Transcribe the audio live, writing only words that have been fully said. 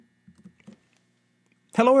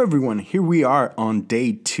Hello, everyone. Here we are on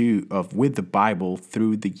day 2 of With the Bible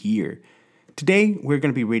Through the Year. Today, we're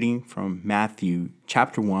going to be reading from Matthew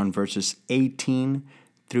chapter 1, verses 18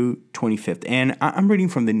 through 25th. And I'm reading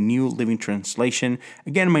from the New Living Translation.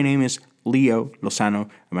 Again, my name is Leo Lozano.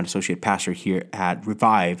 I'm an associate pastor here at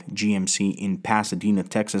Revive GMC in Pasadena,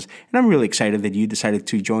 Texas. And I'm really excited that you decided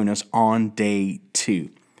to join us on day 2.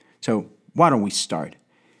 So, why don't we start?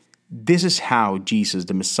 This is how Jesus,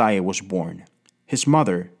 the Messiah, was born. His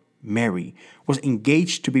mother, Mary, was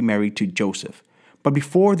engaged to be married to Joseph. But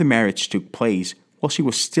before the marriage took place, while she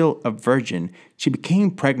was still a virgin, she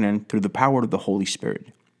became pregnant through the power of the Holy Spirit.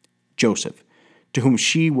 Joseph, to whom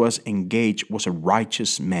she was engaged, was a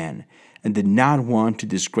righteous man and did not want to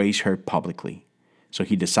disgrace her publicly. So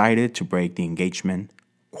he decided to break the engagement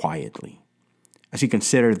quietly. As he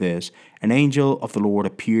considered this, an angel of the Lord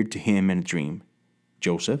appeared to him in a dream.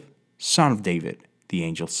 "Joseph, son of David," the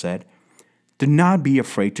angel said, "do not be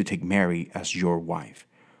afraid to take Mary as your wife,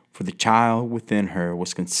 for the child within her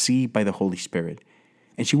was conceived by the Holy Spirit,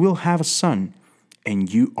 and she will have a son,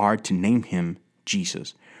 and you are to name him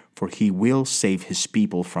Jesus, for he will save his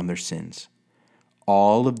people from their sins."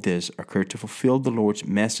 All of this occurred to fulfill the Lord's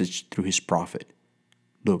message through his prophet.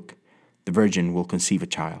 "Look, the virgin will conceive a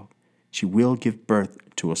child. She will give birth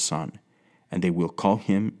to a son, and they will call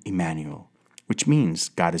him Emmanuel," which means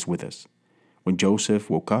God is with us. When Joseph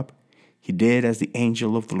woke up, he did as the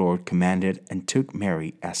angel of the Lord commanded and took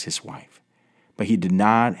Mary as his wife. But he did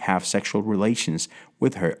not have sexual relations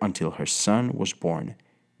with her until her son was born,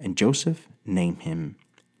 and Joseph named him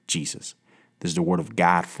Jesus. This is the word of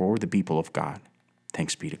God for the people of God.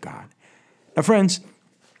 Thanks be to God. Now, friends,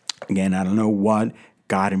 again, I don't know what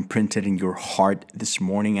God imprinted in your heart this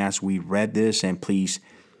morning as we read this, and please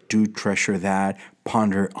do treasure that,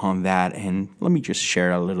 ponder on that, and let me just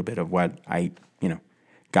share a little bit of what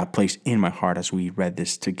God placed in my heart as we read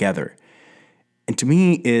this together. And to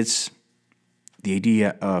me, it's the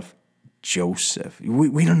idea of Joseph.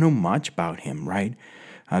 We don't know much about him, right?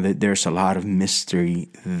 There's a lot of mystery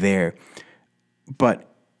there.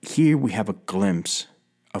 But here we have a glimpse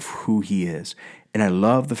of who he is. And I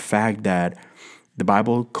love the fact that the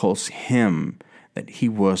Bible calls him, that he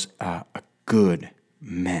was a good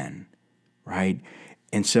man, right?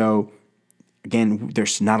 And so, again,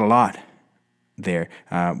 there's not a lot there.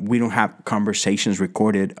 We don't have conversations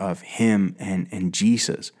recorded of him and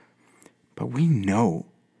Jesus, but we know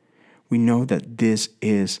that this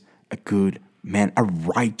is a good man, a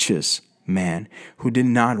righteous man who did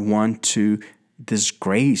not want to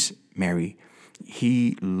disgrace Mary.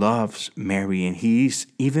 He loves Mary, and he's,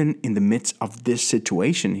 even in the midst of this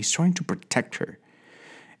situation, he's trying to protect her.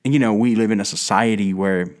 And we live in a society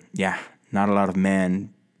where, not a lot of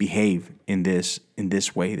men behave in this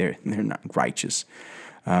way. They're not righteous.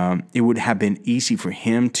 It would have been easy for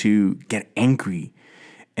him to get angry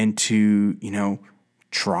and to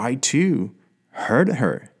try to hurt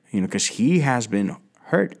her, because he has been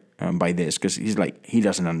hurt by this, because he's like, he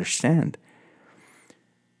doesn't understand.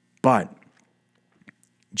 But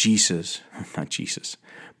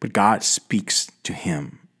but God speaks to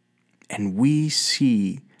him, and we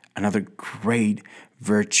see another great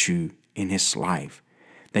virtue in his life,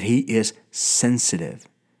 that he is sensitive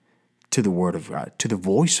to the word of God, to the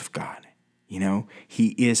voice of God. He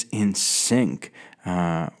is in sync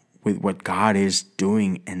with what God is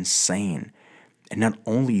doing and saying. And not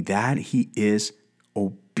only that, he is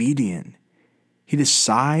obedient. He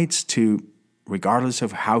decides to, regardless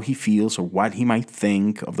of how he feels or what he might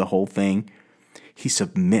think of the whole thing, he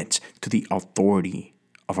submits to the authority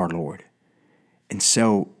of our Lord. And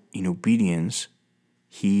so, in obedience,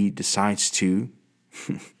 he decides to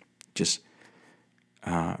just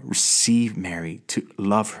receive Mary, to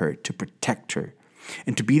love her, to protect her,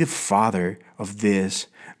 and to be the father of this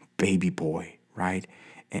baby boy, right?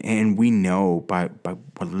 And we know by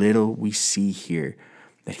what little we see here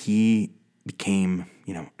that he became,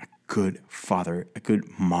 a good father, a good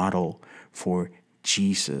model for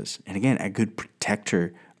Jesus, and again, a good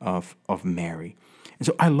protector of Mary. And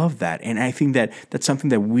so I love that. And I think that that's something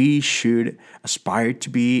that we should aspire to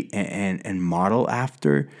be and model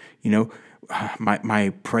after. My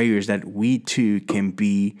prayer is that we too can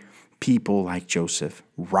be people like Joseph,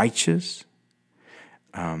 righteous,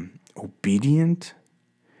 obedient,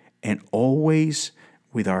 and always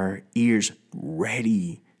with our ears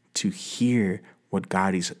ready to hear what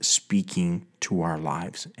God is speaking to our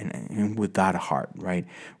lives. And with that heart, right?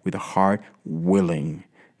 With a heart willing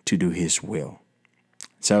to do his will.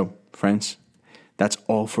 So, friends, that's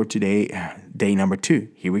all for today, day number 2.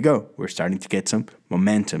 Here we go. We're starting to get some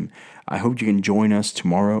momentum. I hope you can join us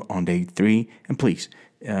tomorrow on day 3. And please,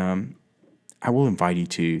 I will invite you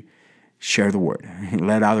to share the word.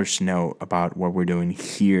 Let others know about what we're doing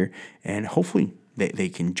here, and hopefully they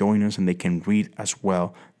can join us and they can read as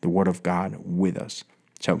well the word of God with us.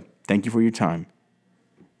 So thank you for your time.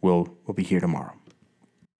 We'll be here tomorrow.